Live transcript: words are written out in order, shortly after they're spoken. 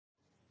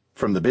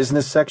From the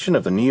business section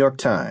of the New York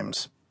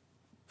Times.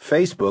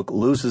 Facebook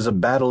loses a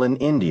battle in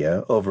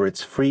India over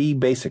its free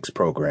basics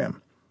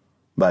program.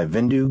 By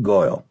Vindu,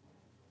 Goel.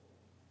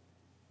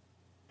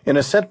 In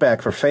a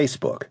setback for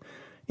Facebook,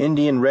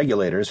 Indian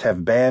regulators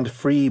have banned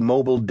free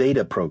mobile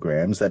data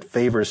programs that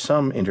favor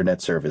some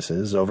internet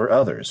services over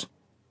others.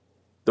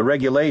 The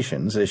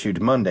regulations, issued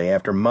Monday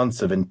after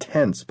months of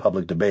intense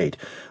public debate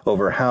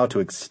over how to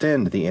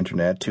extend the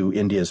internet to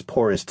India's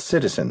poorest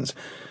citizens,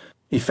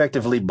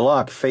 effectively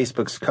block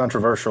Facebook's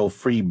controversial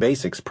free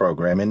basics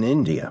program in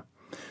India,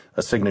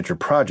 a signature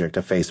project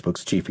of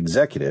Facebook's chief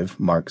executive,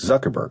 Mark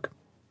Zuckerberg.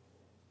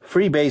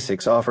 Free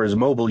Basics offers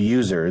mobile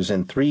users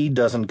in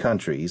 36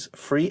 countries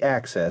free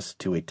access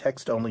to a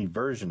text-only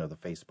version of the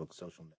Facebook social network.